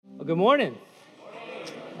Good morning.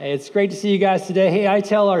 Hey, it's great to see you guys today. Hey, I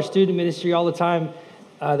tell our student ministry all the time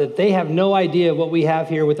that they have no idea what we have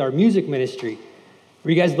here with our music ministry.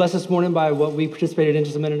 Were you guys blessed this morning by what we participated in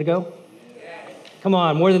just a minute ago? Come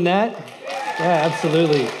on, more than that? Yeah,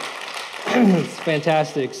 absolutely. It's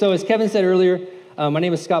fantastic. So as Kevin said earlier, my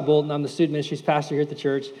name is Scott Bolton. I'm the student ministries pastor here at the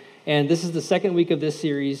church. And this is the second week of this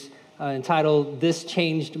series entitled, This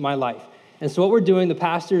Changed My Life. And so what we're doing, the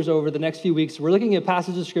pastors, over the next few weeks, we're looking at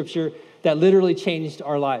passages of Scripture that literally changed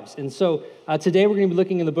our lives. And so today we're going to be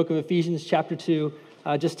looking in the book of Ephesians chapter 2,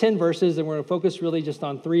 just 10 verses, and we're going to focus really just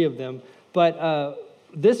on 3 of them. But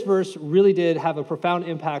this verse really did have a profound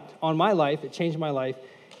impact on my life. It changed my life,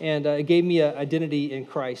 and it gave me an identity in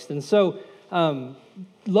Christ. And so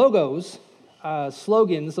logos,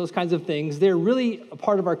 slogans, those kinds of things, they're really a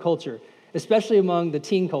part of our culture, especially among the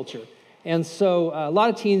teen culture. And so a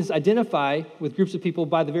lot of teens identify with groups of people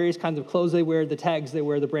by the various kinds of clothes they wear, the tags they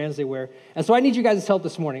wear, the brands they wear. And so I need you guys' help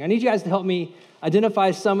this morning. I need you guys to help me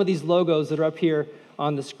identify some of these logos that are up here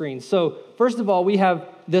on the screen. So first of all, we have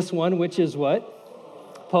this one, which is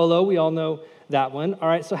what? Polo. We all know that one. All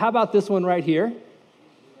right, so how about this one right here?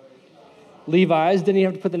 Levi's. Didn't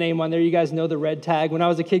even have to put the name on there. You guys know the red tag. When I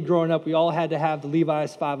was a kid growing up, we all had to have the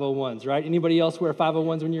Levi's 501s, right? Anybody else wear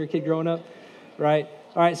 501s when you were a kid growing up? Right?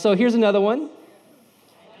 All right, so here's another one.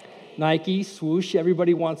 Nike, swoosh.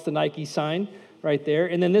 Everybody wants the Nike sign right there.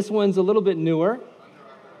 And then this one's a little bit newer.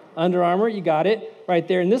 Under Armour, you got it right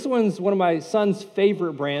there. And this one's one of my son's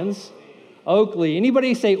favorite brands, Oakley.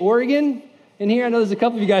 Anybody say Oregon in here? I know there's a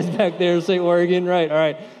couple of you guys back there who say Oregon. Right, all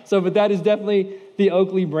right. So, but that is definitely the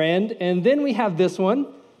Oakley brand. And then we have this one,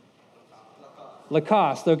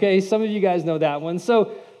 Lacoste, okay? Some of you guys know that one.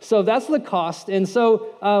 So that's Lacoste. And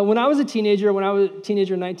so when I was a teenager in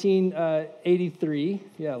 1983,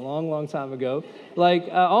 yeah, long time ago, like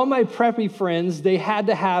all my preppy friends, they had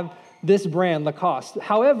to have this brand, Lacoste.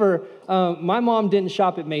 However, my mom didn't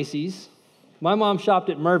shop at Macy's. My mom shopped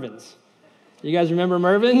at Mervyn's. You guys remember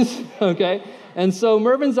Mervyn's? Okay. And so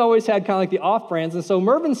Mervyn's always had kind of like the off brands. And so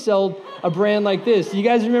Mervyn's sold a brand like this. You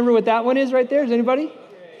guys remember what that one is right there? Does anybody?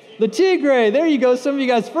 The Tigre, there you go. Some of you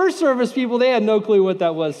guys, first service people, they had no clue what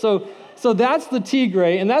that was. So that's the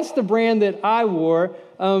Tigre, and that's the brand that I wore.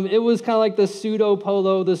 It was kind of like the pseudo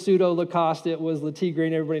Polo, the pseudo Lacoste. It was the Tigre,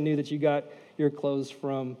 and everybody knew that you got your clothes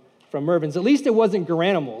from Mervyn's. At least it wasn't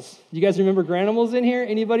Garanimals. You guys remember Garanimals in here?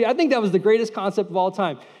 Anybody? I think that was the greatest concept of all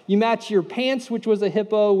time. You match your pants, which was a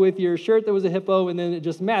hippo, with your shirt that was a hippo, and then it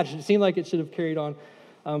just matched. It seemed like it should have carried on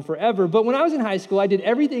forever. But when I was in high school, I did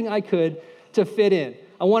everything I could to fit in.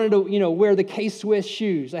 I wanted to, wear the K-Swiss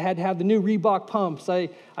shoes. I had to have the new Reebok pumps. I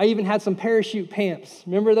even had some parachute pants.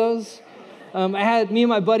 Remember those? Me and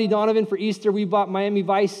my buddy Donovan for Easter, we bought Miami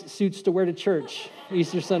Vice suits to wear to church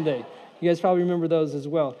Easter Sunday. You guys probably remember those as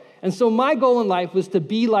well. And so my goal in life was to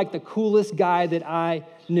be like the coolest guy that I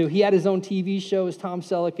knew. He had his own TV show, as Tom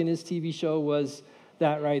Selleck, and his TV show was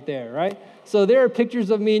that right there, right? So there are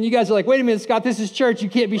pictures of me, and you guys are like, wait a minute, Scott, this is church.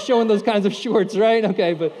 You can't be showing those kinds of shorts, right?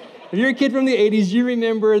 Okay, but if you're a kid from the 80s, you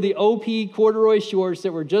remember the OP corduroy shorts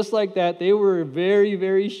that were just like that. They were very,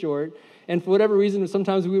 very short. And for whatever reason,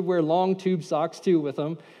 sometimes we would wear long tube socks too with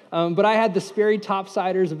them. But I had the Sperry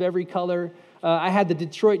topsiders of every color. I had the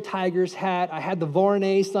Detroit Tigers hat. I had the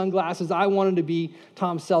Varney sunglasses. I wanted to be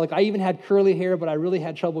Tom Selleck. I even had curly hair, but I really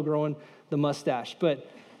had trouble growing the mustache. But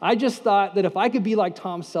I just thought that if I could be like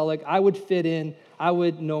Tom Selleck, I would fit in. I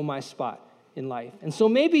would know my spot in life. And so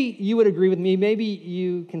maybe you would agree with me. Maybe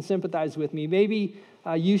you can sympathize with me. Maybe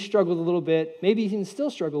you struggled a little bit. Maybe you can still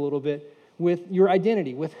struggle a little bit with your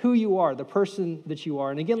identity, with who you are, the person that you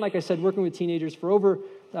are. And again, like I said, working with teenagers for over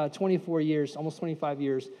 24 years, almost 25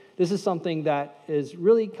 years, this is something that is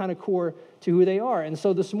really kind of core to who they are. And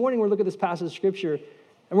so this morning, we're looking at this passage of Scripture,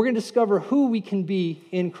 and we're going to discover who we can be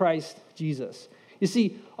in Christ Jesus. You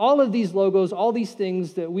see, all of these logos, all these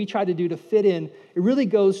things that we try to do to fit in, it really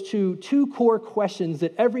goes to 2 core questions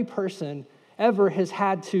that every person ever has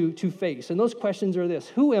had to face. And those questions are this: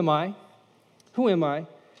 who am I? Who am I?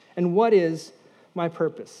 And what is my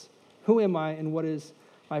purpose? Who am I and what is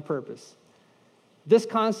my purpose? This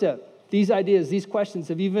concept, these ideas, these questions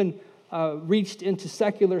have even reached into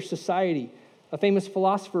secular society. A famous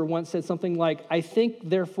philosopher once said something like, I think,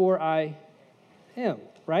 therefore I am,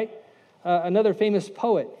 right? Another famous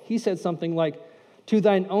poet, he said something like, to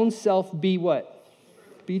thine own self be what?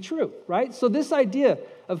 Be true, right? So this idea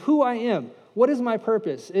of who I am, what is my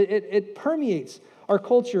purpose, it permeates our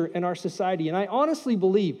culture and our society. And I honestly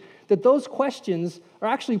believe that those questions are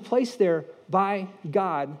actually placed there by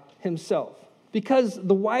God himself. Because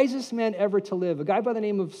the wisest man ever to live, a guy by the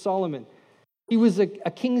name of Solomon, he was a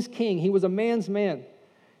king's king. He was a man's man.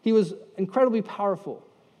 He was incredibly powerful.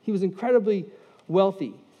 He was incredibly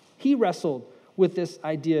wealthy. He wrestled with this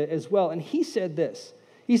idea as well. And he said this.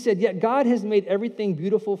 He said, "Yet God has made everything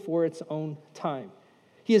beautiful for its own time.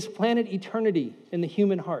 He has planted eternity in the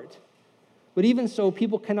human heart. But even so,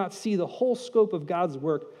 people cannot see the whole scope of God's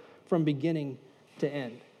work from beginning to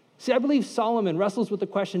end." See, I believe Solomon wrestles with the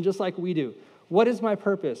question just like we do. What is my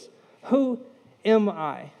purpose? Who am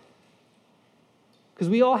I? Because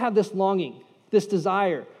we all have this longing, this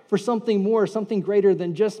desire for something more, something greater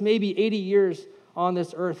than just maybe 80 years on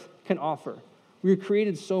this earth can offer. We were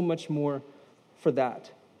created so much more for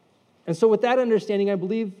that. And so with that understanding, I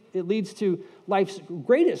believe it leads to life's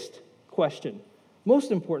greatest question,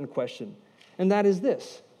 most important question, and that is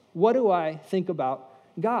this: what do I think about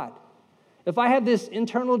God? If I have this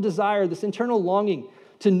internal desire, this internal longing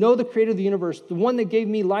to know the creator of the universe, the one that gave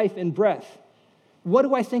me life and breath, what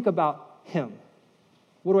do I think about him?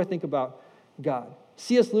 What do I think about God?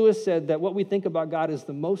 C.S. Lewis said that what we think about God is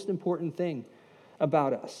the most important thing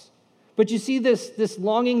about us. But you see this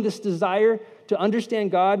longing, this desire to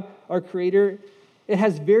understand God, our creator, it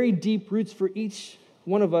has very deep roots for each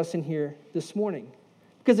one of us in here this morning.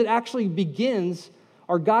 Because it actually begins,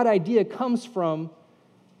 our God idea comes from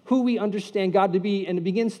who we understand God to be, and it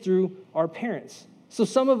begins through our parents. So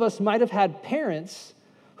some of us might have had parents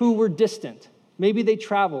who were distant. Maybe they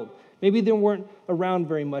traveled. Maybe they weren't around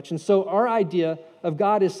very much. And so our idea of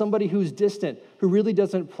God is somebody who's distant, who really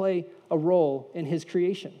doesn't play a role in his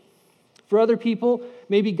creation. For other people,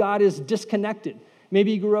 maybe God is disconnected.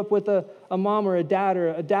 Maybe you grew up with a mom or a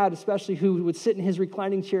dad especially, who would sit in his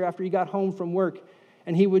reclining chair after he got home from work,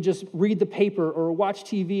 and he would just read the paper or watch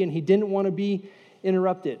TV, and he didn't want to be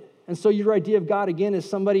interrupted. And so your idea of God, again, is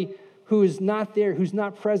somebody who is not there, who's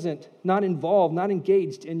not present, not involved, not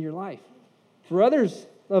engaged in your life. For others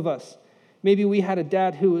of us, maybe we had a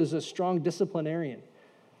dad who was a strong disciplinarian,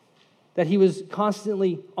 that he was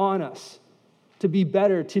constantly on us to be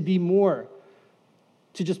better, to be more,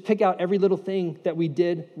 to just pick out every little thing that we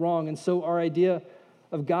did wrong. And so our idea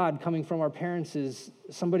of God coming from our parents is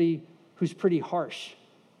somebody who's pretty harsh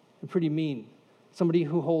and pretty mean, somebody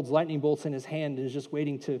who holds lightning bolts in his hand and is just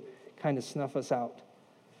waiting to kind of snuff us out.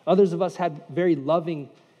 Others of us had very loving,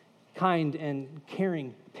 kind, and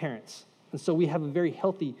caring parents. And so we have a very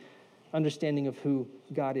healthy understanding of who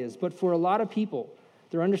God is. But for a lot of people,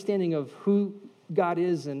 their understanding of who God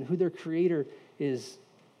is and who their creator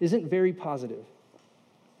isn't very positive.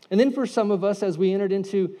 And then for some of us, as we entered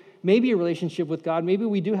into maybe a relationship with God, maybe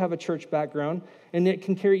we do have a church background, and it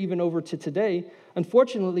can carry even over to today.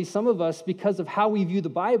 Unfortunately, some of us, because of how we view the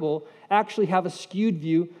Bible, actually have a skewed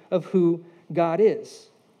view of who God is.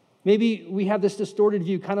 Maybe we have this distorted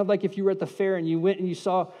view, kind of like if you were at the fair and you went and you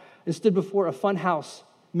saw and stood before a funhouse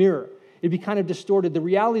mirror. It'd be kind of distorted. The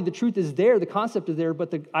reality, the truth is there, the concept is there,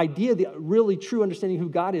 but the idea, the really true understanding of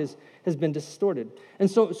who God is, has been distorted.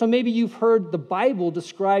 And so maybe you've heard the Bible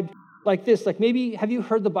described like this. Like maybe, have you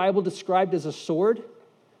heard the Bible described as a sword?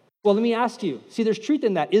 Well, let me ask you. See, there's truth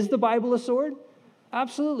in that. Is the Bible a sword?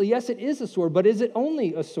 Absolutely. Yes, it is a sword, but is it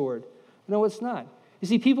only a sword? No, it's not. You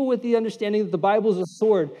see, people with the understanding that the Bible is a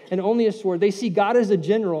sword and only a sword, they see God as a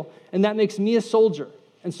general, and that makes me a soldier.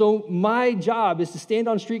 And so my job is to stand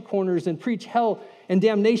on street corners and preach hell and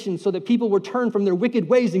damnation so that people will turn from their wicked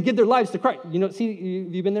ways and give their lives to Christ.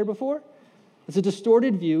 You've been there before? It's a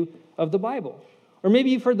distorted view of the Bible. Or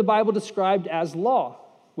maybe you've heard the Bible described as law.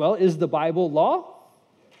 Well, is the Bible law?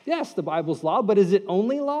 Yes, the Bible's law, but is it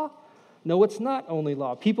only law? No, it's not only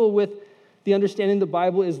law. People with the understanding the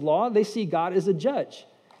Bible is law, they see God as a judge.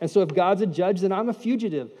 And so if God's a judge, then I'm a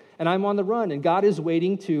fugitive, and I'm on the run, and God is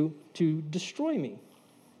waiting to destroy me.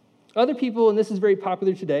 Other people, and this is very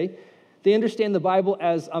popular today, they understand the Bible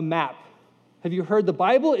as a map. Have you heard the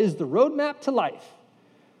Bible is the roadmap to life?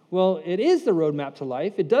 Well, it is the roadmap to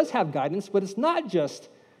life. It does have guidance, but it's not just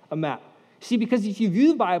a map. See, because if you view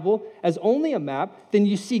the Bible as only a map, then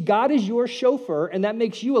you see God as your chauffeur, and that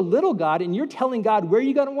makes you a little God, and you're telling God where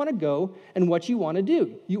you're going to want to go and what you want to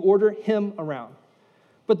do. You order him around.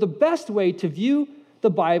 But the best way to view the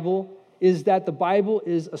Bible is that the Bible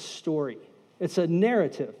is a story. It's a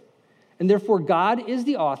narrative. And therefore, God is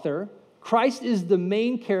the author, Christ is the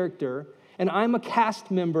main character, and I'm a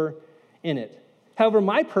cast member in it. However,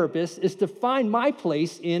 my purpose is to find my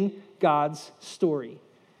place in God's story.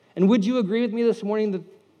 And would you agree with me this morning that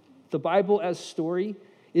the Bible as story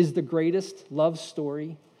is the greatest love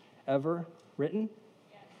story ever written?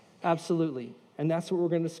 Yes. Absolutely. And that's what we're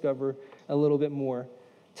going to discover a little bit more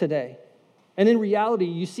today. And in reality,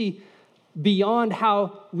 you see, beyond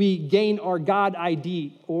how we gain our God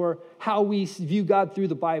ID or how we view God through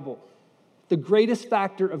the Bible, the greatest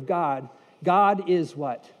factor of God God is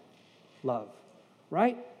what? Love,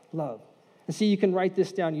 right? Love. And see, you can write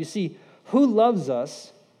this down. You see, who loves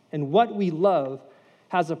us and what we love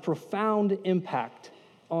has a profound impact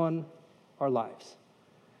on our lives.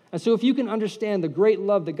 And so if you can understand the great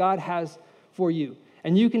love that God has for you,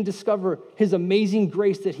 and you can discover his amazing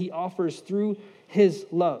grace that he offers through his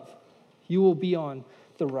love, you will be on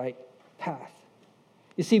the right path.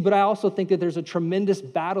 You see, but I also think that there's a tremendous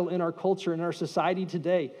battle in our culture, in our society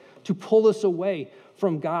today, to pull us away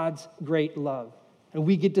from God's great love. And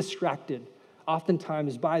we get distracted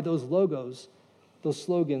oftentimes by those logos, those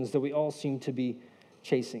slogans that we all seem to be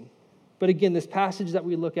chasing. But again, this passage that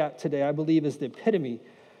we look at today, I believe, is the epitome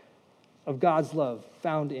of God's love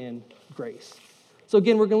found in grace. So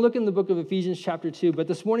again, we're going to look in the book of Ephesians chapter 2, but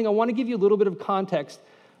this morning I want to give you a little bit of context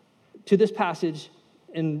to this passage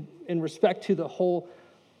in respect to the whole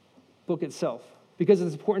book itself, because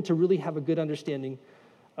it's important to really have a good understanding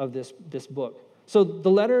of this book. So the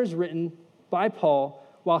letter is written by Paul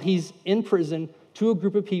while he's in prison to a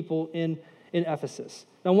group of people in Ephesus.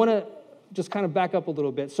 Now I want to just kind of back up a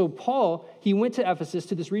little bit. So Paul, he went to Ephesus,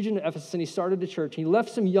 to this region of Ephesus, and he started a church. He left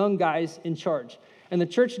some young guys in charge. And the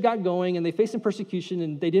church got going, and they faced some persecution,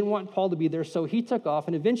 and they didn't want Paul to be there, so he took off,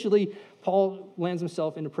 and eventually Paul lands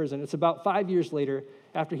himself into prison. It's about 5 years later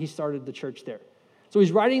after he started the church there. So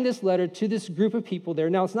he's writing this letter to this group of people there.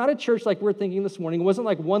 Now, it's not a church like we're thinking this morning. It wasn't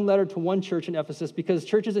like one letter to one church in Ephesus, because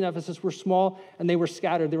churches in Ephesus were small, and they were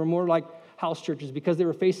scattered. They were more like house churches because they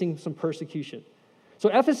were facing some persecution. So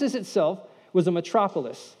Ephesus itself was a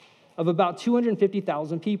metropolis of about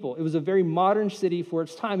 250,000 people. It was a very modern city for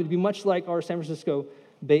its time. It'd be much like our San Francisco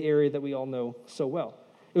Bay Area that we all know so well.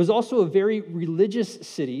 It was also a very religious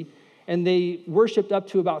city, and they worshipped up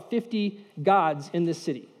to about 50 gods in this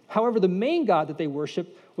city. However, the main god that they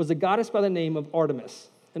worshipped was a goddess by the name of Artemis.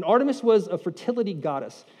 And Artemis was a fertility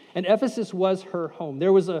goddess, and Ephesus was her home.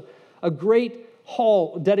 There was a great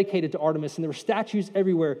hall dedicated to Artemis, and there were statues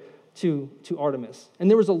everywhere to Artemis. And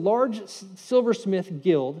there was a large silversmith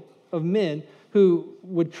guild of men who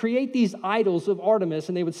would create these idols of Artemis,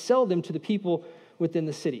 and they would sell them to the people within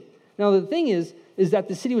the city. Now, the thing is that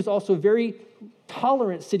the city was also a very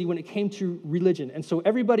tolerant city when it came to religion. And so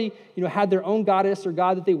everybody, had their own goddess or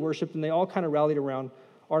god that they worshiped, and they all kind of rallied around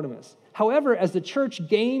Artemis. However, as the church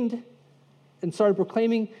gained and started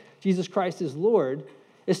proclaiming Jesus Christ as Lord,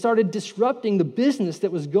 it started disrupting the business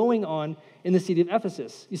that was going on in the city of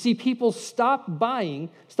Ephesus. You see, people stopped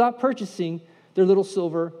purchasing their little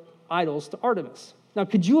silver idols to Artemis. Now,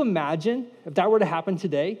 could you imagine if that were to happen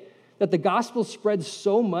today, that the gospel spread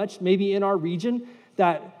so much, maybe in our region,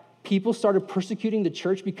 that people started persecuting the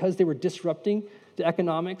church because they were disrupting the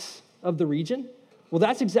economics of the region? Well,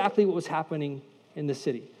 that's exactly what was happening in the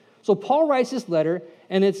city. So Paul writes this letter,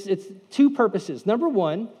 and it's two purposes. Number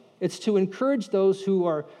one, it's to encourage those who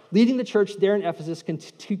are leading the church there in Ephesus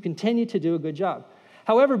to continue to do a good job.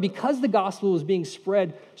 However, because the gospel was being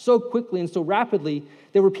spread so quickly and so rapidly,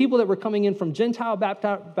 there were people that were coming in from Gentile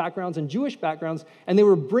backgrounds and Jewish backgrounds, and they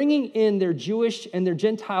were bringing in their Jewish and their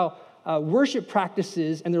Gentile worship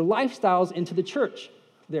practices and their lifestyles into the church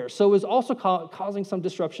there. So it was also causing some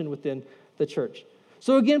disruption within the church.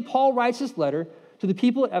 So again, Paul writes this letter to the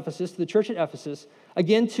people at Ephesus, to the church at Ephesus,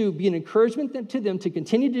 again, to be an encouragement to them to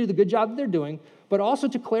continue to do the good job that they're doing, but also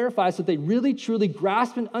to clarify so that they really, truly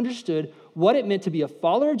grasped and understood what it meant to be a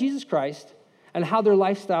follower of Jesus Christ and how their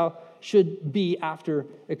lifestyle should be after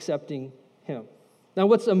accepting him. Now,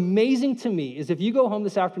 what's amazing to me is if you go home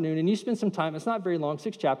this afternoon and you spend some time, it's not very long,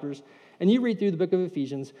 6 chapters, and you read through the book of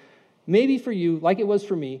Ephesians, maybe for you, like it was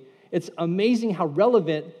for me, it's amazing how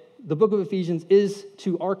relevant the book of Ephesians is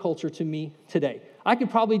to our culture, to me today. I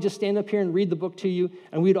could probably just stand up here and read the book to you,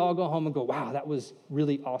 and we'd all go home and go, wow, that was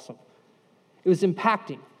really awesome. It was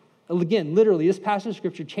impacting. Again, literally, this passage of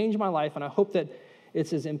Scripture changed my life, and I hope that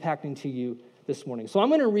it's as impacting to you this morning. So I'm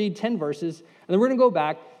going to read 10 verses, and then we're going to go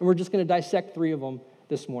back, and we're just going to dissect 3 of them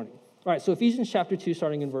this morning. All right, so Ephesians chapter 2,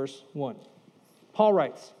 starting in verse 1. Paul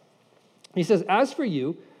writes, he says, "As for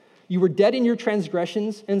you, you were dead in your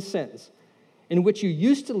transgressions and sins, in which you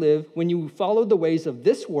used to live when you followed the ways of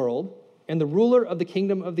this world and the ruler of the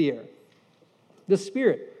kingdom of the air, the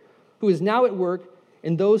Spirit, who is now at work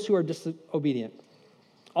in those who are disobedient.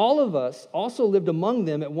 All of us also lived among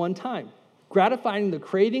them at one time, gratifying the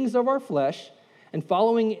cravings of our flesh and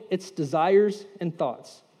following its desires and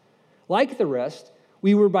thoughts. Like the rest,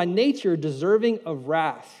 we were by nature deserving of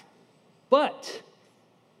wrath. But,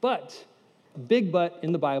 big but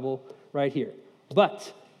in the Bible right here.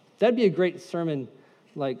 But, that'd be a great sermon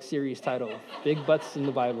series title, Big Butts in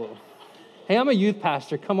the Bible. Hey, I'm a youth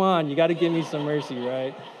pastor. Come on, you got to give me some mercy,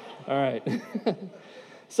 right? All right.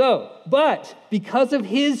 But because of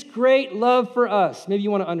his great love for us, maybe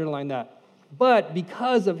you want to underline that. But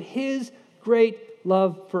because of his great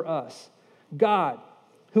love for us, God,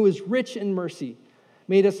 who is rich in mercy,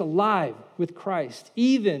 made us alive with Christ,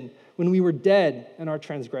 even when we were dead in our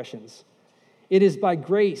transgressions. It is by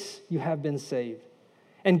grace you have been saved.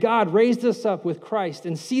 And God raised us up with Christ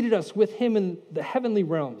and seated us with him in the heavenly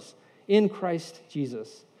realms in Christ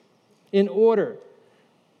Jesus, in order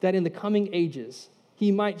that in the coming ages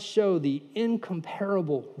he might show the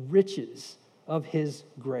incomparable riches of his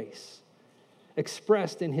grace,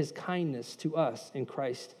 expressed in his kindness to us in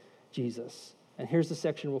Christ Jesus. And here's the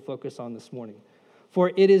section we'll focus on this morning.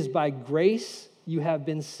 For it is by grace you have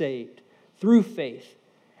been saved, through faith.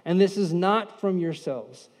 And this is not from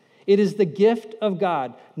yourselves. It is the gift of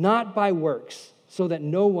God, not by works, so that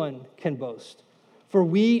no one can boast. For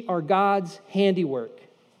we are God's handiwork,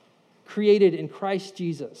 created in Christ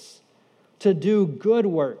Jesus, to do good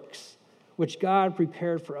works, which God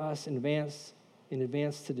prepared for us in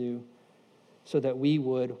advance to do, so that we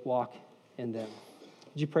would walk in them.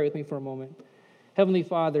 Would you pray with me for a moment? Heavenly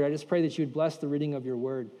Father, I just pray that you would bless the reading of your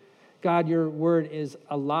word. God, your word is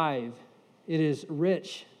alive. It is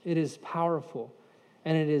rich. It is powerful.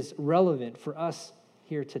 And it is relevant for us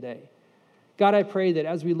here today. God, I pray that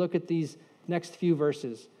as we look at these next few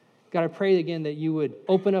verses, God, I pray again that you would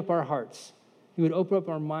open up our hearts. You would open up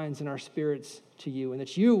our minds and our spirits to you, and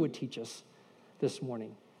that you would teach us this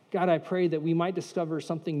morning. God, I pray that we might discover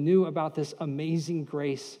something new about this amazing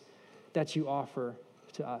grace that you offer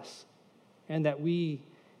to us, and that we,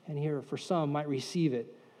 and here for some, might receive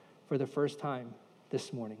it for the first time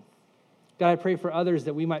this morning. God, I pray for others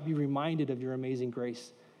that we might be reminded of your amazing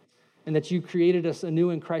grace, and that you created us anew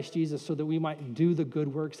in Christ Jesus so that we might do the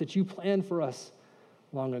good works that you planned for us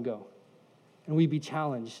long ago. And we be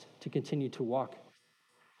challenged to continue to walk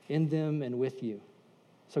in them and with you.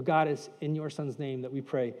 So God, it's in your Son's name that we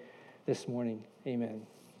pray this morning. Amen.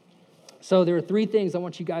 So there are three things I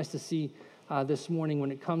want you guys to see this morning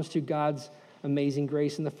when it comes to God's amazing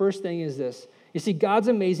grace. And the first thing is this. You see, God's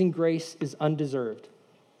amazing grace is undeserved.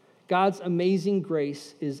 God's amazing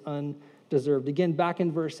grace is undeserved. Again, back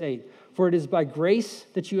in verse 8. For it is by grace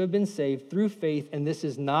that you have been saved through faith, and this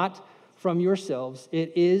is not from yourselves.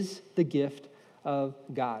 It is the gift of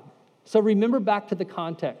God. So remember back to the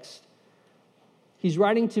context. He's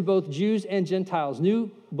writing to both Jews and Gentiles,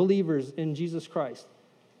 new believers in Jesus Christ.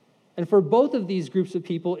 And for both of these groups of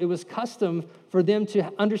people, it was custom for them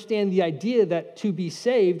to understand the idea that to be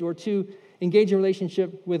saved or to engage in a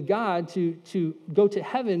relationship with God, to go to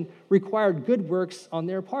heaven, required good works on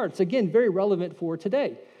their parts. Again, very relevant for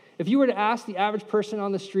today. If you were to ask the average person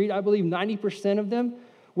on the street, I believe 90% of them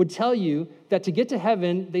would tell you that to get to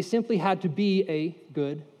heaven, they simply had to be a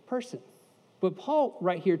good person. But Paul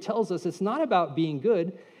right here tells us it's not about being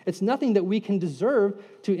good. It's nothing that we can deserve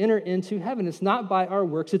to enter into heaven. It's not by our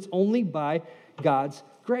works. It's only by God's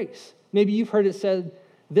grace. Maybe you've heard it said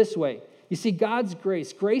this way. You see, God's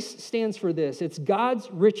grace stands for this. It's God's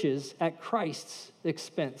riches at Christ's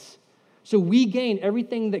expense. So we gain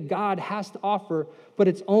everything that God has to offer, but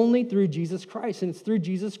it's only through Jesus Christ, and it's through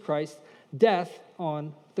Jesus Christ's death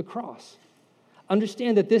on the cross.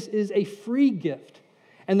 Understand that this is a free gift,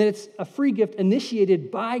 and that it's a free gift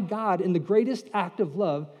initiated by God in the greatest act of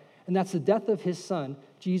love, and that's the death of his son,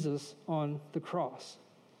 Jesus, on the cross.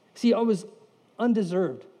 See, it was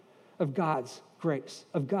undeserved of God's grace,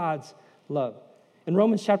 of God's love. In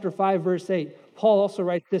Romans chapter 5, verse 8, Paul also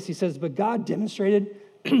writes this. He says, but God demonstrated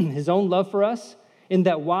his own love for us in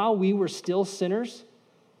that while we were still sinners,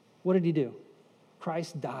 what did he do?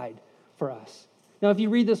 Christ died for us. Now, if you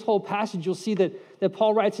read this whole passage, you'll see that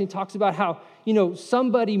Paul writes and he talks about how,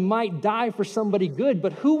 somebody might die for somebody good,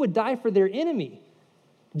 but who would die for their enemy?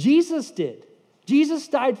 Jesus did. Jesus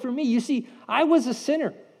died for me. You see, I was a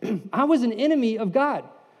sinner. I was an enemy of God.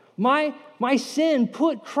 My sin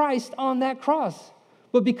put Christ on that cross.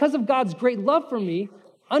 But because of God's great love for me,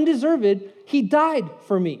 undeserved, he died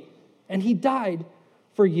for me. And he died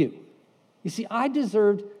for you. You see, I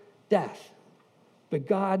deserved death. But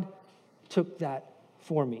God took that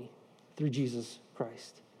for me through Jesus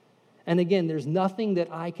Christ. And again, there's nothing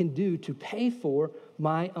that I can do to pay for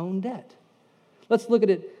my own debt. Let's look at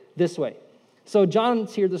it this way. So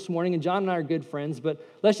John's here this morning, and John and I are good friends, but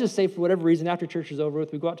let's just say for whatever reason, after church is over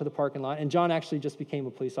with, we go out to the parking lot, and John actually just became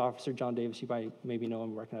a police officer. John Davis, you might maybe know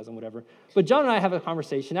him, recognize him, whatever. But John and I have a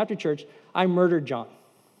conversation. After church, I murdered John.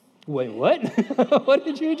 Wait, what? What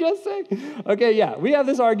did you just say? Okay, yeah, we have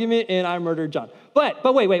this argument, and I murdered John. But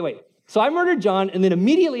wait. So I murdered John, and then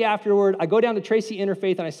immediately afterward, I go down to Tracy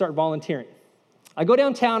Interfaith, and I start volunteering. I go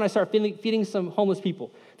downtown, I start feeding some homeless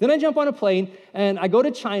people. Then I jump on a plane and I go to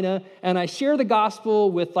China and I share the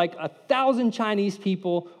gospel with like 1,000 Chinese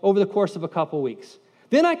people over the course of a couple weeks.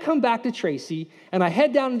 Then I come back to Tracy and I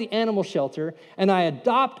head down to the animal shelter and I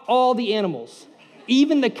adopt all the animals,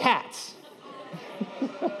 even the cats.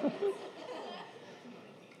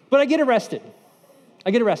 But I get arrested.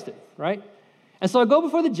 Right? And so I go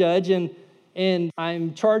before the judge and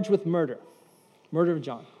I'm charged with murder of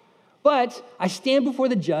John. But I stand before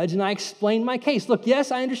the judge and I explain my case. Look, yes,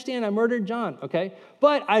 I understand I murdered John, okay?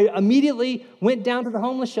 But I immediately went down to the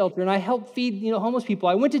homeless shelter and I helped feed, homeless people.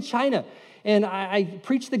 I went to China and I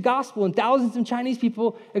preached the gospel and thousands of Chinese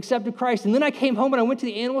people accepted Christ. And then I came home and I went to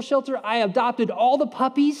the animal shelter. I adopted all the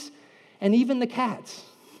puppies and even the cats.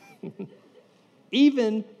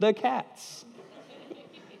 Even the cats.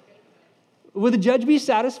 Would the judge be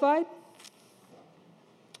satisfied?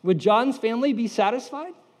 Would John's family be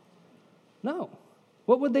satisfied? No.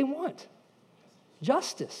 What would they want?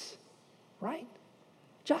 Justice, right?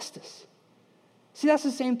 Justice. See, that's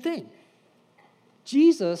the same thing.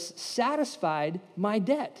 Jesus satisfied my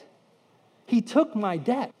debt. He took my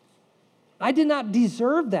debt. I did not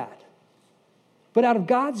deserve that. But out of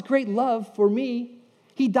God's great love for me,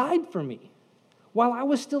 he died for me. While I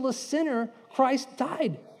was still a sinner, Christ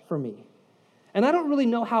died for me. And I don't really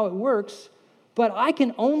know how it works, but I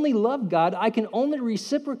can only love God, I can only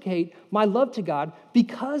reciprocate my love to God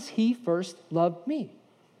because he first loved me.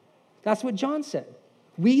 That's what John said.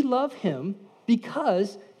 We love him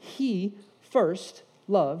because he first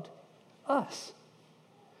loved us.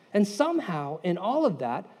 And somehow in all of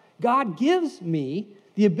that, God gives me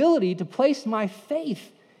the ability to place my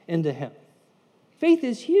faith into him. Faith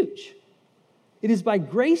is huge. It is by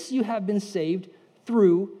grace you have been saved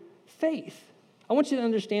through faith. I want you to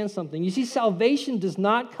understand something. You see, salvation does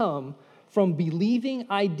not come from believing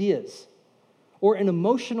ideas or an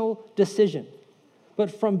emotional decision,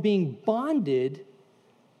 but from being bonded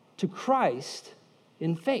to Christ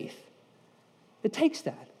in faith. It takes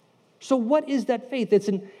that. So what is that faith? It's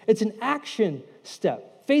an action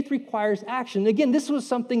step. Faith requires action. Again, this was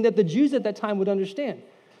something that the Jews at that time would understand,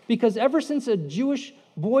 because ever since a Jewish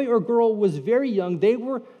boy or girl was very young, they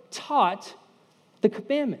were taught the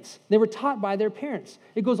commandments. They were taught by their parents.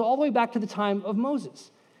 It goes all the way back to the time of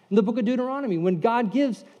Moses. In the book of Deuteronomy, when God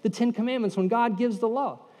gives the 10 commandments, when God gives the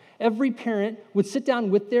law, every parent would sit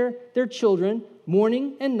down with their children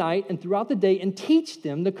morning and night and throughout the day and teach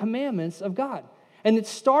them the commandments of God. And it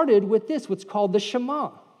started with this, what's called the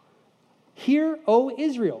Shema. Hear, O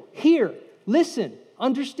Israel. Hear, listen,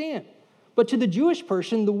 understand. But to the Jewish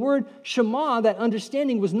person, the word Shema, that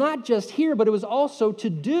understanding, was not just hear, but it was also to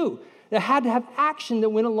do. It had to have action that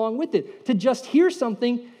went along with it. To just hear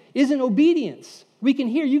something isn't obedience. We can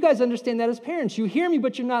hear, you guys understand that as parents. You hear me,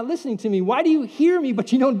 but you're not listening to me. Why do you hear me,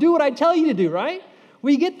 but you don't do what I tell you to do, right?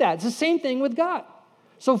 We get that. It's the same thing with God.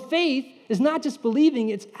 So faith is not just believing,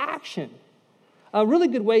 it's action. A really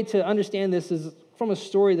good way to understand this is from a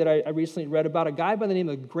story that I recently read about a guy by the name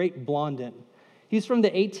of Great Blondin. He's from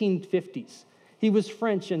the 1850s. He was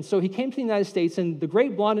French, and so he came to the United States, and the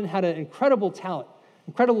Great Blondin had an incredible talent,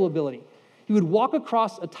 incredible ability. He would walk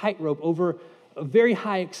across a tightrope over a very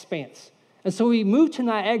high expanse. And so he moved to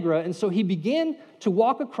Niagara, and so he began to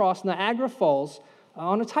walk across Niagara Falls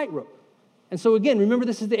on a tightrope. And so again, remember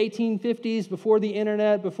this is the 1850s, before the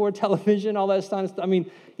internet, before television, all that stuff. I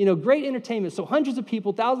mean, great entertainment. So hundreds of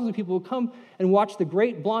people, thousands of people would come and watch the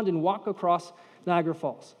Great Blondin walk across Niagara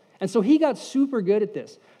Falls. And so he got super good at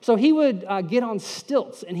this. So he would get on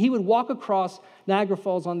stilts, and he would walk across Niagara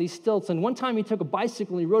Falls on these stilts. And one time he took a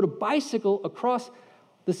bicycle, and he rode a bicycle across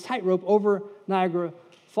this tightrope over Niagara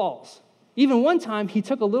Falls. Even one time, he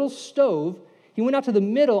took a little stove, he went out to the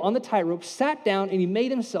middle on the tightrope, sat down, and he made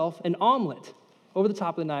himself an omelet over the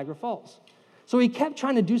top of the Niagara Falls. So he kept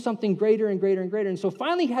trying to do something greater and greater and greater. And so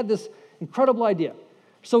finally he had this incredible idea.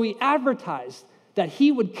 So he advertised that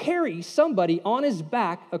he would carry somebody on his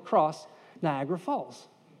back across Niagara Falls.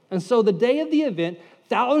 And so the day of the event,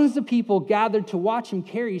 thousands of people gathered to watch him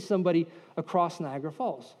carry somebody across Niagara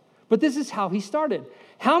Falls. But this is how he started.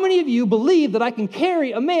 How many of you believe that I can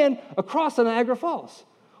carry a man across the Niagara Falls?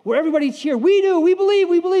 Where everybody cheered, we do, we believe,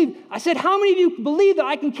 we believe. I said, how many of you believe that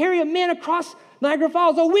I can carry a man across Niagara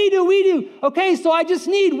Falls? Oh, we do, we do. Okay, so I just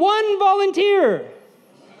need one volunteer.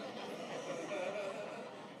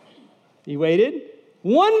 He waited.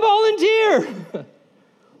 One volunteer.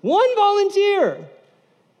 One volunteer.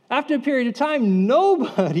 After a period of time,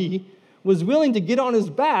 nobody was willing to get on his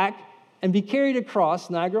back and be carried across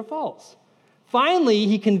Niagara Falls. Finally,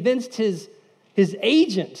 he convinced his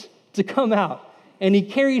agent to come out, and he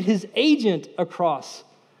carried his agent across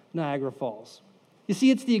Niagara Falls. You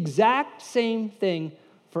see, it's the exact same thing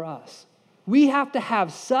for us. We have to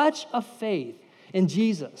have such a faith in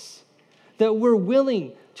Jesus that we're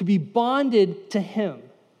willing to be bonded to him,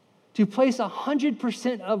 to place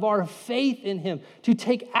 100% of our faith in him, to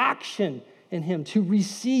take action in him, to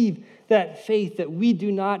receive that faith that we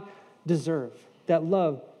do not deserve, that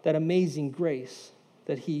love, that amazing grace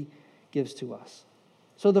that he gives to us.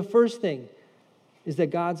 So the first thing is that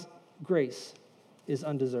God's grace is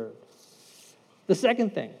undeserved. The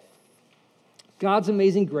second thing, God's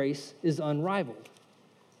amazing grace is unrivaled.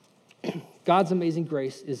 God's amazing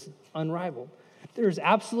grace is unrivaled. There's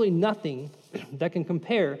absolutely nothing that can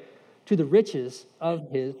compare to the riches of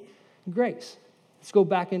his grace. Let's go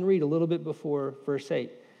back and read a little bit before verse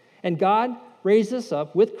 8. And God raised us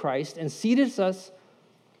up with Christ and seated us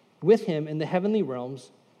with him in the heavenly realms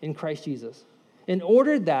in Christ Jesus, in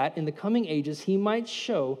order that in the coming ages he might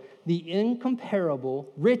show the incomparable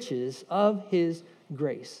riches of his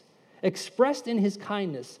grace, expressed in his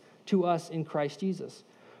kindness to us in Christ Jesus.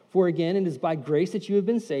 For again, it is by grace that you have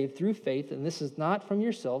been saved through faith, and this is not from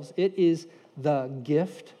yourselves. It is the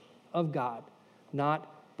gift of God, not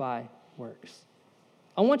by works.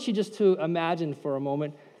 I want you just to imagine for a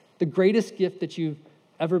moment the greatest gift that you've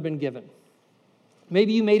ever been given.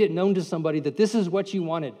 Maybe you made it known to somebody that this is what you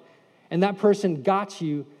wanted, and that person got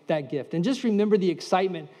you that gift. And just remember the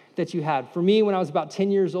excitement that you had. For me, when I was about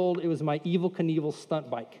 10 years old, it was my Evel Knievel stunt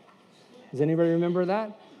bike. Does anybody remember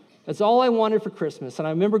that? That's all I wanted for Christmas. And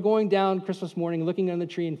I remember going down Christmas morning, looking under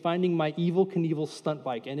the tree and finding my Evel Knievel stunt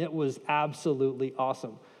bike, and it was absolutely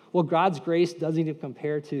awesome. Well, God's grace doesn't even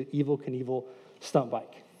compare to Evel Knievel stunt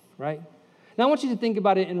bike, right? Now I want you to think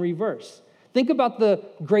about it in reverse. Think about the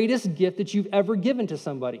greatest gift that you've ever given to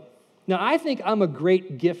somebody. Now, I think I'm a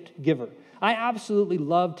great gift giver. I absolutely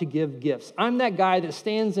love to give gifts. I'm that guy that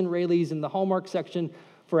stands in Rayleigh's in the Hallmark section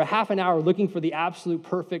for a half an hour looking for the absolute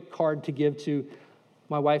perfect card to give to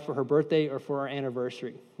my wife for her birthday or for our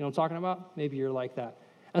anniversary. You know what I'm talking about? Maybe you're like that.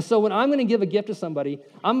 And so when I'm going to give a gift to somebody,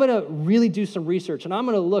 I'm going to really do some research, and I'm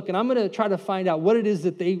going to look, and I'm going to try to find out what it is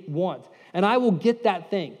that they want. And I will get that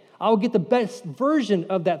thing. I will get the best version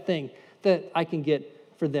of that thing that I can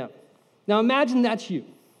get for them. Now imagine that's you.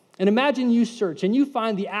 And imagine you search and you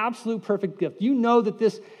find the absolute perfect gift. You know that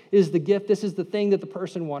this is the gift, this is the thing that the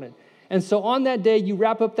person wanted. And so on that day, you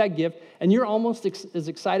wrap up that gift, and you're almost as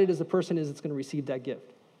excited as the person is that's going to receive that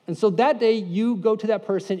gift. And so that day, you go to that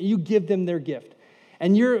person, and you give them their gift.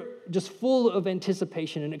 And you're just full of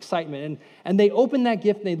anticipation and excitement. And they open that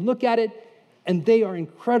gift, and they look at it, and they are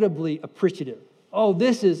incredibly appreciative. Oh,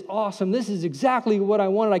 this is awesome. This is exactly what I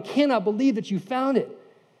wanted. I cannot believe that you found it.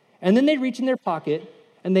 And then they reach in their pocket,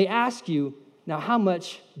 and they ask you, now, how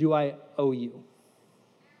much do I owe you?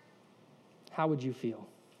 How would you feel?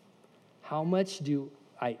 How much do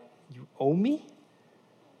you owe me?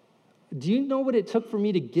 Do you know what it took for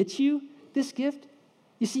me to get you this gift?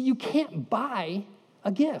 You see, you can't buy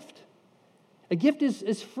a gift. A gift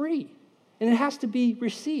is free, and it has to be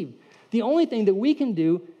received. The only thing that we can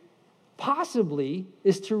do possibly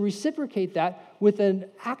is to reciprocate that with an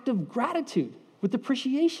act of gratitude, with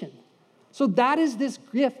appreciation. So that is this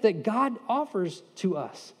gift that God offers to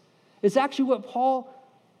us. It's actually what Paul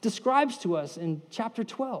describes to us in chapter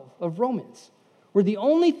 12 of Romans, where the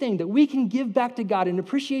only thing that we can give back to God in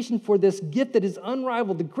appreciation for this gift that is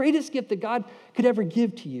unrivaled, the greatest gift that God could ever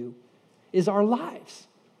give to you, is our lives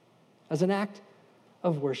as an act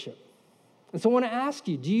of worship. And so I want to ask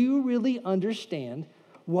you, do you really understand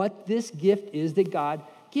what this gift is that God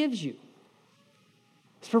gives you?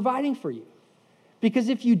 It's providing for you. Because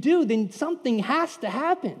if you do, then something has to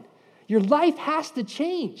happen. Your life has to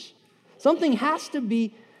change. Something has to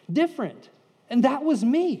be different. And that was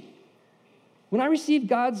me. When I received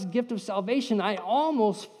God's gift of salvation, I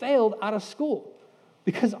almost failed out of school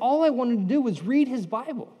because all I wanted to do was read his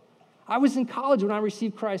Bible. I was in college when I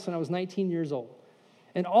received Christ when I was 19 years old.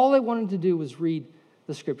 And all I wanted to do was read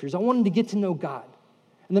the scriptures. I wanted to get to know God.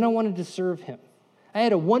 And then I wanted to serve him. I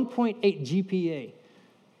had a 1.8 GPA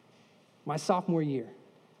my sophomore year.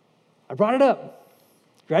 I brought it up.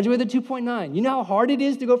 Graduated 2.9. You know how hard it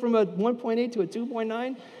is to go from a 1.8 to a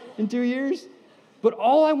 2.9 in 2 years? But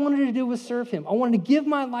all I wanted to do was serve him. I wanted to give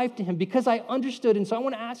my life to him because I understood. And so I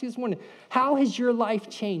want to ask you this morning, how has your life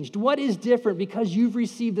changed? What is different because you've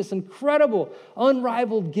received this incredible,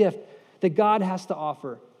 unrivaled gift that God has to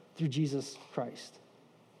offer through Jesus Christ?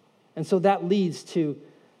 And so that leads to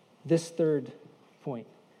this third point.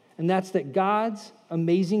 And that's that God's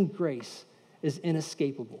amazing grace is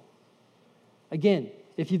inescapable. Again,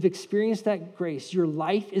 if you've experienced that grace, your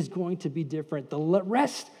life is going to be different. The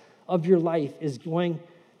rest of your life is going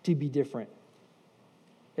to be different.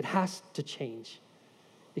 It has to change.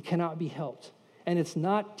 It cannot be helped. And it's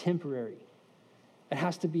not temporary. It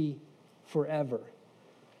has to be forever.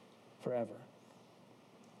 Forever.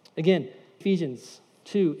 Again, Ephesians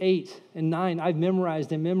 2, 8, and 9, I've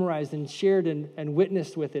memorized and shared and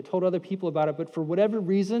witnessed with it, told other people about it, but for whatever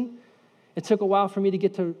reason, it took a while for me to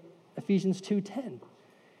get to Ephesians 2:10.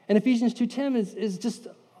 And Ephesians 2:10 is just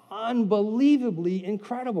unbelievably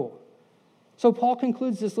incredible. So Paul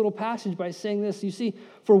concludes this little passage by saying this, you see,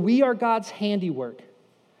 for we are God's handiwork,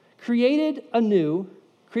 created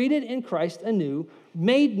in Christ anew,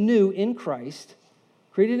 made new in Christ,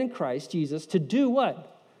 created in Christ Jesus, to do what?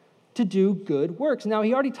 To do good works. Now,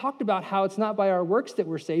 he already talked about how it's not by our works that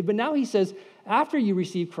we're saved, but now he says, after you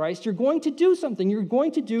receive Christ, you're going to do something. You're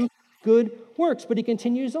going to do good works. But he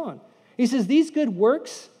continues on. He says, these good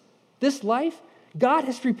works, this life, God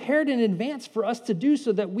has prepared in advance for us to do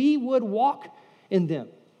so that we would walk in them.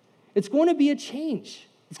 It's going to be a change.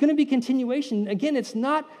 It's going to be continuation. Again, it's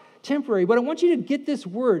not temporary, but I want you to get this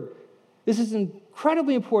word. This is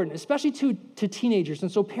incredibly important, especially to teenagers.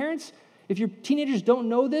 And so parents, if your teenagers don't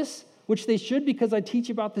know this, which they should because I teach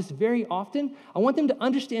about this very often, I want them to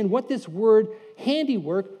understand what this word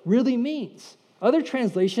handiwork really means. Other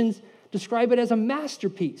translations describe it as a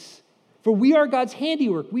masterpiece. For we are God's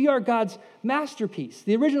handiwork. We are God's masterpiece.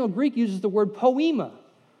 The original Greek uses the word poema.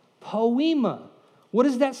 Poema. What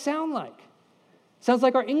does that sound like? Sounds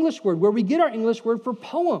like our English word, where we get our English word for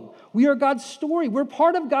poem. We are God's story. We're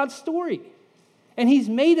part of God's story. And he's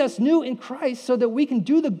made us new in Christ so that we can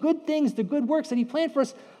do the good things, the good works that he planned for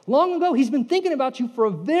us long ago. He's been thinking about you for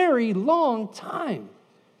a very long time.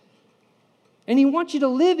 And he wants you to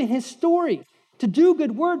live in his story, to do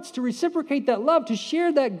good works, to reciprocate that love, to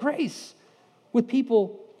share that grace with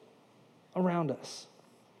people around us.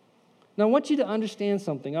 Now, I want you to understand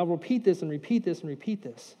something. I'll repeat this and repeat this and repeat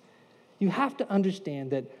this. You have to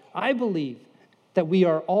understand that I believe that we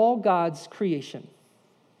are all God's creation.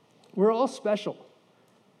 We're all special.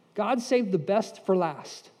 God saved the best for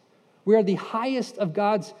last. We are the highest of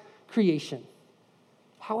God's creation.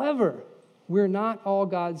 However, we're not all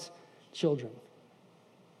God's children.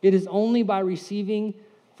 It is only by receiving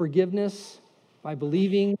forgiveness, by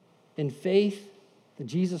believing in faith that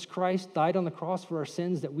Jesus Christ died on the cross for our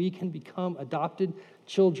sins, that we can become adopted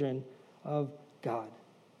children of God.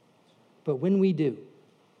 But when we do,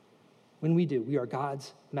 we are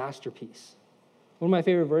God's masterpiece. One of my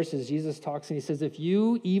favorite verses, Jesus talks and he says, if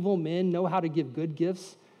you evil men know how to give good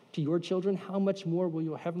gifts to your children, how much more will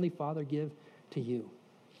your heavenly Father give to you?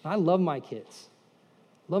 I love my kids.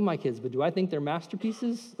 But do I think they're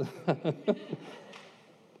masterpieces?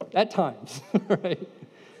 At times, right?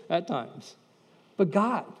 At times. But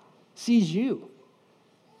God sees you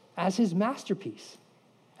as his masterpiece,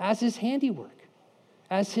 as his handiwork,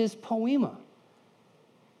 as his poema,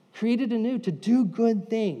 created anew to do good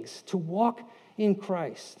things, to walk in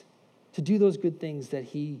Christ, to do those good things that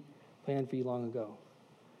he planned for you long ago.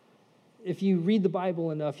 If you read the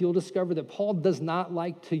Bible enough, you'll discover that Paul does not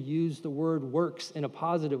like to use the word works in a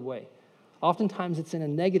positive way. Oftentimes it's in a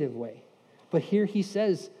negative way. But here he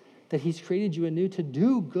says that he's created you anew to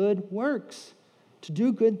do good works, to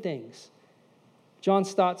do good things. John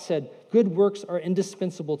Stott said, good works are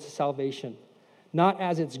indispensable to salvation, not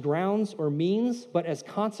as its grounds or means, but as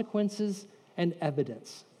consequences and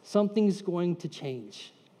evidence. Something's going to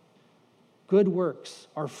change. Good works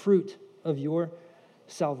are fruit of your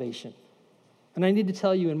salvation. And I need to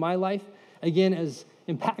tell you, in my life, again, as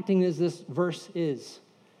impacting as this verse is,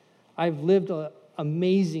 I've lived an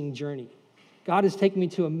amazing journey. God has taken me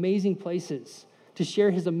to amazing places to share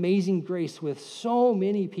his amazing grace with so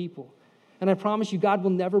many people. And I promise you, God will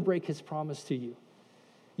never break his promise to you.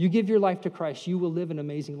 You give your life to Christ, you will live an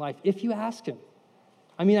amazing life if you ask him.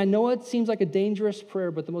 I mean, I know it seems like a dangerous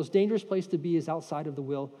prayer, but the most dangerous place to be is outside of the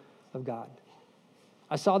will of God.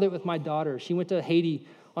 I saw that with my daughter. She went to Haiti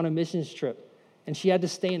on a missions trip, and she had to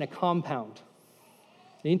stay in a compound.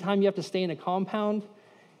 Anytime you have to stay in a compound,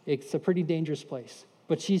 it's a pretty dangerous place.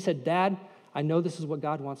 But she said, Dad, I know this is what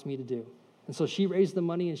God wants me to do. And so she raised the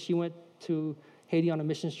money, and she went to Haiti on a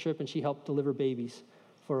missions trip, and she helped deliver babies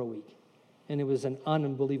for a week. And it was an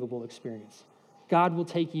unbelievable experience. God will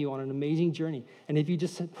take you on an amazing journey. And if you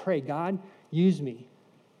just pray, God, use me,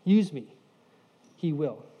 he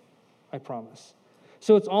will, I promise.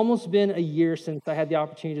 So it's almost been a year since I had the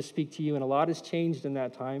opportunity to speak to you, and a lot has changed in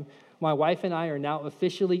that time. My wife and I are now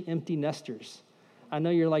officially empty nesters. I know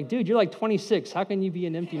you're like, dude, you're like 26. How can you be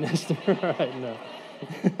an empty nester? Right, no.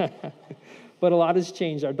 But a lot has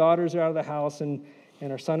changed. Our daughters are out of the house, and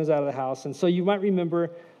our son is out of the house. And so you might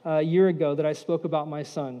remember a year ago that I spoke about my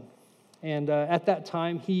son. And at that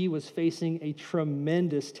time, he was facing a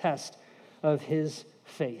tremendous test of his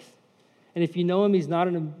faith. And if you know him, he's not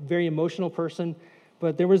a very emotional person.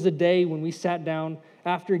 But there was a day when we sat down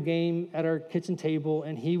after a game at our kitchen table,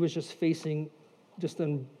 and he was just facing just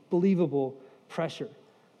unbelievable pressure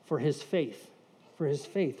for his faith,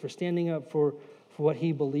 for standing up for what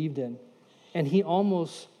he believed in. And he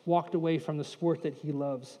almost walked away from the sport that he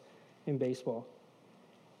loves in baseball.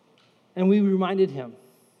 And we reminded him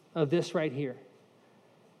of this right here.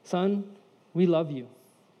 Son, we love you.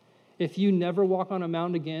 If you never walk on a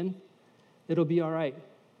mound again, it'll be all right,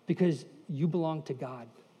 because you belong to God.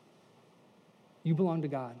 You belong to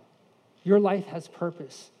God. Your life has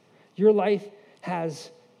purpose. Your life has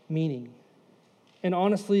meaning. And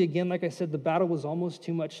honestly, again, like I said, the battle was almost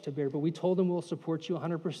too much to bear, but we told him we'll support you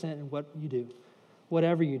 100% in what you do,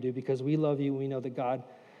 whatever you do, because we love you and we know that God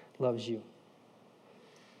loves you.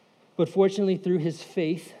 But fortunately, through his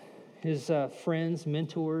faith, his friends,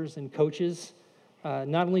 mentors, and coaches,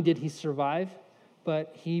 not only did he survive,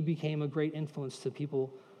 but he became a great influence to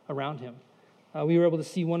people around him. We were able to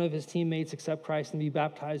see one of his teammates accept Christ and be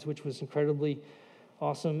baptized, which was incredibly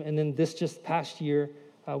awesome. And then this just past year,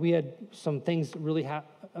 we had some things really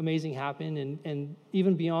amazing happen. And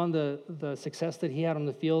even beyond the success that he had on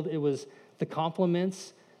the field, it was the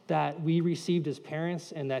compliments that we received as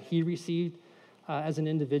parents and that he received as an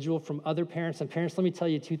individual from other parents. And parents, let me tell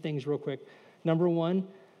you two things real quick. Number one,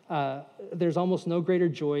 there's almost no greater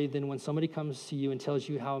joy than when somebody comes to you and tells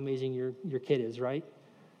you how amazing your kid is, right?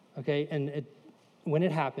 Okay, and when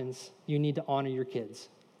it happens, you need to honor your kids.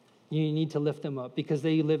 You need to lift them up because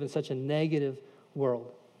they live in such a negative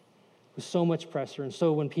world with so much pressure. And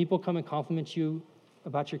so when people come and compliment you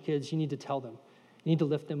about your kids, you need to tell them. You need to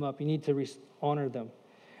lift them up. You need to honor them.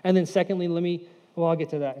 And then secondly, I'll get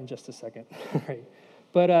to that in just a second. Right.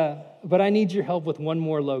 But I need your help with one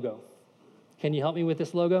more logo. Can you help me with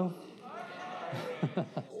this logo?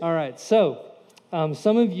 All right. So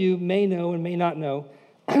some of you may know and may not know,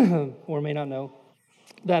 or may not know,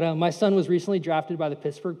 that my son was recently drafted by the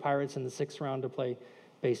Pittsburgh Pirates in the 6th round to play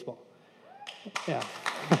baseball. Yeah.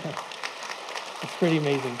 It's pretty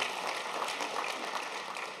amazing.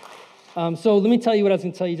 So let me tell you what I was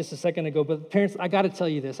going to tell you just a second ago. But parents, I got to tell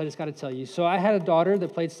you this. I just got to tell you. So I had a daughter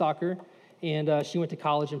that played soccer, and she went to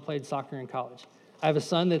college and played soccer in college. I have a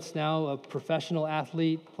son that's now a professional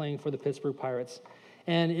athlete playing for the Pittsburgh Pirates.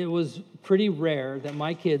 And it was pretty rare that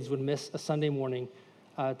my kids would miss a Sunday morning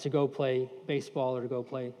to go play baseball or to go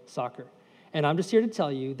play soccer. And I'm just here to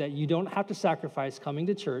tell you that you don't have to sacrifice coming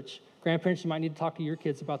to church. Grandparents, you might need to talk to your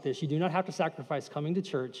kids about this. You do not have to sacrifice coming to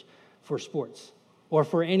church for sports or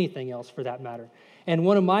for anything else for that matter. And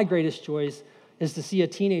one of my greatest joys is to see a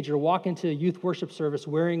teenager walk into a youth worship service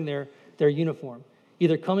wearing their uniform,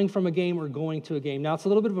 either coming from a game or going to a game. Now, it's a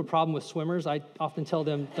little bit of a problem with swimmers. I often tell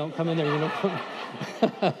them, don't come in their uniform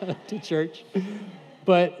to church.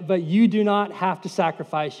 But you do not have to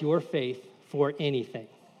sacrifice your faith for anything,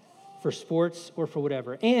 for sports or for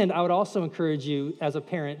whatever. And I would also encourage you as a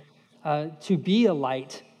parent to be a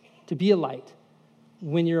light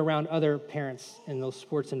when you're around other parents in those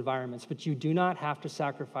sports environments. But you do not have to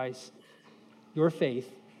sacrifice your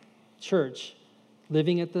faith, church,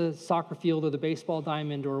 living at the soccer field or the baseball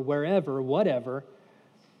diamond or wherever, whatever,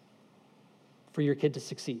 for your kid to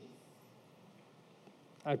succeed.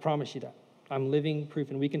 I promise you that. I'm living proof,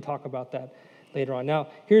 and we can talk about that later on. Now,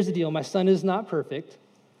 here's the deal. My son is not perfect,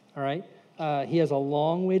 all right? He has a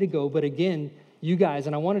long way to go, but again, you guys,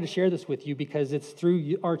 and I wanted to share this with you because it's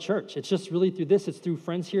through our church. It's just really through this. It's through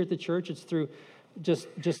friends here at the church. It's through just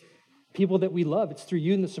people that we love. It's through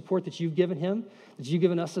you and the support that you've given him, that you've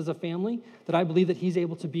given us as a family, that I believe that he's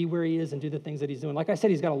able to be where he is and do the things that he's doing. Like I said,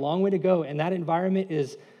 he's got a long way to go, and that environment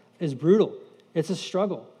is brutal. It's a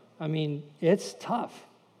struggle. I mean, it's tough.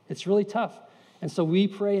 It's really tough. And so we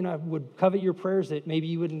pray, and I would covet your prayers that maybe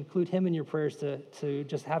you would include him in your prayers to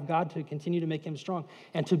just have God to continue to make him strong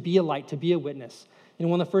and to be a light, to be a witness. You know,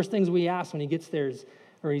 one of the first things we ask when he gets there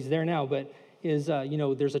he's there now, but is,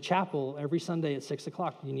 there's a chapel every Sunday at 6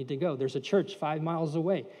 o'clock. You need to go. There's a church 5 miles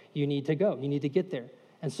away. You need to go. You need to get there.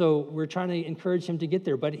 And so we're trying to encourage him to get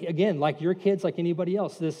there. But again, like your kids, like anybody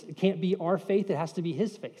else, this can't be our faith. It has to be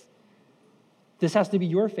his faith. This has to be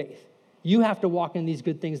your faith. You have to walk in these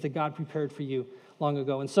good things that God prepared for you long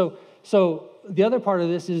ago. And so the other part of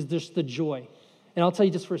this is just the joy. And I'll tell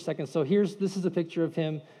you just for a second. So this is a picture of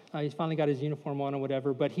him. He's finally got his uniform on or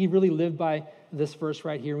whatever. But he really lived by this verse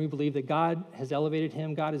right here. And we believe that God has elevated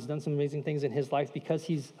him. God has done some amazing things in his life because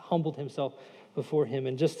he's humbled himself before him.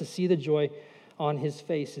 And just to see the joy on his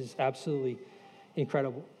face is absolutely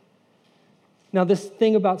incredible. Now, this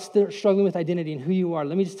thing about struggling with identity and who you are,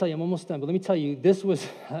 let me just tell you, I'm almost done, but let me tell you, this was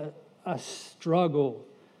a struggle.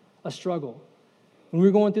 When we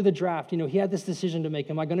were going through the draft, he had this decision to make.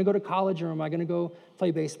 Am I going to go to college or am I going to go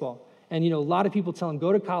play baseball? And, a lot of people tell him,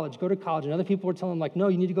 go to college. And other people were telling him, like, no,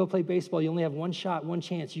 you need to go play baseball. You only have one shot, one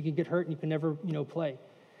chance. You can get hurt and you can never, play.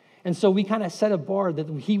 And so we kind of set a bar that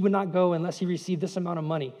he would not go unless he received this amount of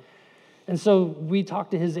money. And so we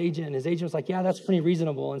talked to his agent, and his agent was like, yeah, that's pretty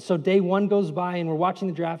reasonable. And so day one goes by, and we're watching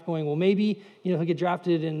the draft going, well, maybe, he'll get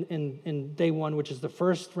drafted in day one, which is the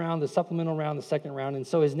first round, the supplemental round, the second round. And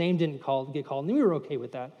so his name didn't get called, and we were okay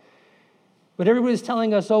with that. But everybody's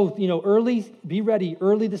telling us, early, be ready,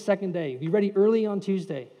 early the second day. Be ready early on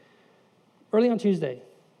Tuesday. Early on Tuesday,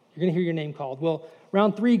 you're going to hear your name called. Well,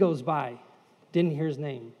 round 3 goes by, didn't hear his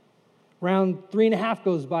name. Round 3.5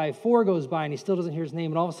 goes by, 4 goes by, and he still doesn't hear his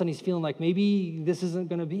name. And all of a sudden he's feeling like maybe this isn't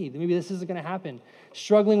going to be. Maybe this isn't going to happen.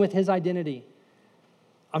 Struggling with his identity.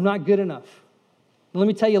 I'm not good enough. And let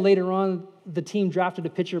me tell you, later on, the team drafted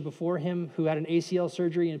a pitcher before him who had an ACL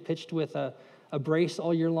surgery and pitched with a brace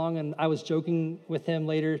all year long. And I was joking with him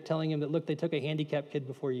later, telling him that, look, they took a handicapped kid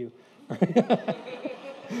before you.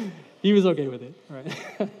 He was okay with it,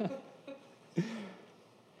 right?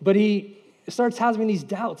 But he starts having these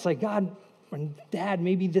doubts, like, God, Dad,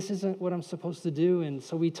 maybe this isn't what I'm supposed to do. And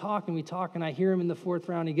so we talk, and I hear him in the 4th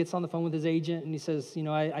round. He gets on the phone with his agent, and he says,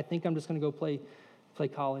 I think I'm just going to go play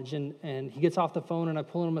college. And he gets off the phone, and I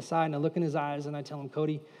pull him aside, and I look in his eyes, and I tell him,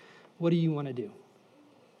 Cody, what do you want to do?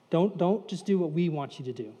 Don't just do what we want you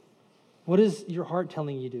to do. What is your heart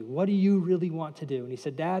telling you to do? What do you really want to do? And he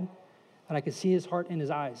said, Dad, and I could see his heart in his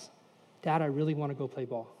eyes, Dad, I really want to go play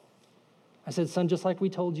ball. I said, son, just like we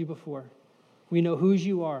told you before, we know whose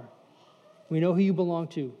you are. We know who you belong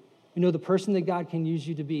to. We know the person that God can use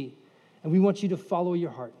you to be. And we want you to follow your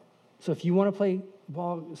heart. So if you want to play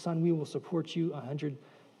ball, son, we will support you 100%.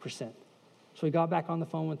 So he got back on the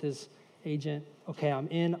phone with his agent. Okay, I'm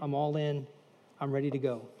in. I'm all in. I'm ready to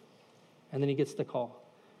go. And then he gets the call.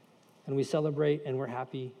 And we celebrate, and we're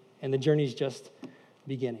happy. And the journey's just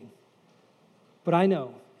beginning. But I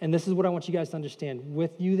know, and this is what I want you guys to understand,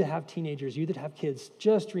 with you that have teenagers, you that have kids,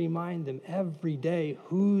 just remind them every day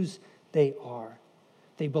whose they are.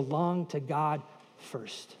 They belong to God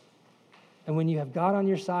first. And when you have God on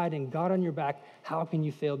your side and God on your back, how can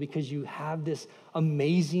you fail? Because you have this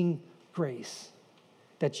amazing grace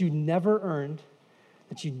that you never earned,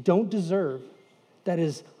 that you don't deserve, that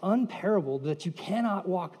is unparalleled, that you cannot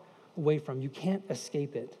walk away from. You can't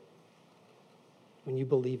escape it when you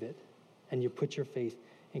believe it and you put your faith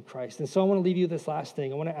in Christ. And so I want to leave you with this last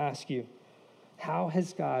thing. I want to ask you, how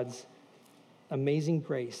has God's amazing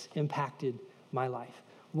grace impacted my life?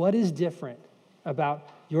 What is different about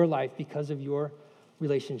your life because of your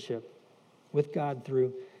relationship with God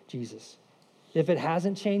through Jesus? If it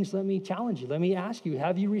hasn't changed, let me challenge you. Let me ask you,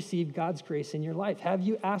 have you received God's grace in your life? Have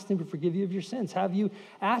you asked him to forgive you of your sins? Have you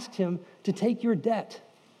asked him to take your debt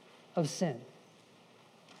of sin?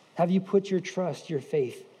 Have you put your trust, your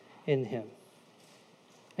faith in him?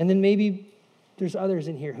 And then maybe there's others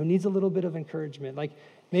in here who needs a little bit of encouragement. Like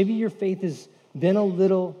maybe your faith has been a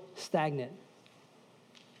little stagnant.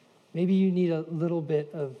 Maybe you need a little bit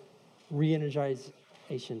of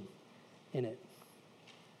re-energization in it.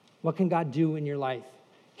 What can God do in your life?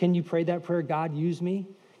 Can you pray that prayer? God, use me.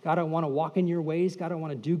 God, I want to walk in your ways. God, I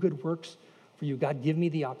want to do good works for you. God, give me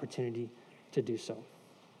the opportunity to do so.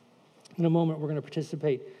 In a moment, we're going to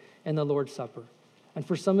participate in the Lord's Supper. And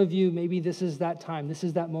for some of you, maybe this is that time, this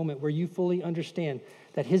is that moment where you fully understand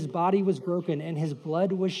that his body was broken and his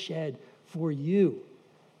blood was shed for you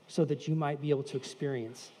so that you might be able to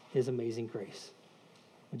experience his amazing grace.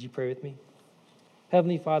 Would you pray with me?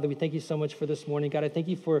 Heavenly Father, we thank you so much for this morning. God, I thank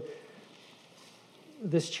you for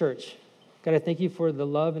this church. God, I thank you for the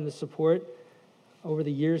love and the support over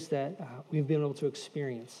the years that we've been able to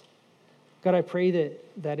experience. God, I pray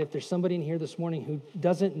that if there's somebody in here this morning who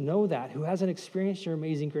doesn't know that, who hasn't experienced your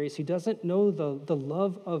amazing grace, who doesn't know the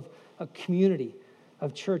love of a community,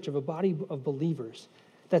 of church, of a body of believers,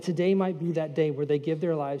 that today might be that day where they give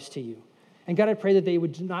their lives to you. And God, I pray that they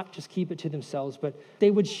would not just keep it to themselves, but they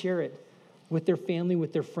would share it with their family,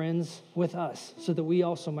 with their friends, with us, so that we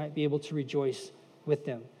also might be able to rejoice with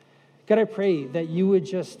them. God, I pray that you would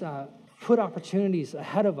just put opportunities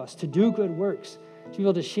ahead of us to do good works, to be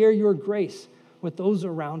able to share your grace with those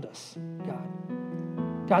around us,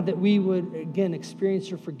 God. God, that we would, again, experience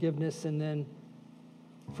your forgiveness and then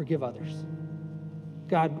forgive others.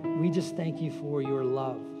 God, we just thank you for your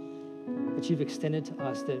love that you've extended to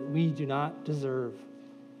us that we do not deserve,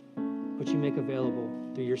 but you make available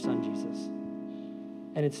through your Son, Jesus.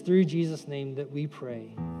 And it's through Jesus' name that we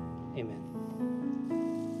pray. Amen.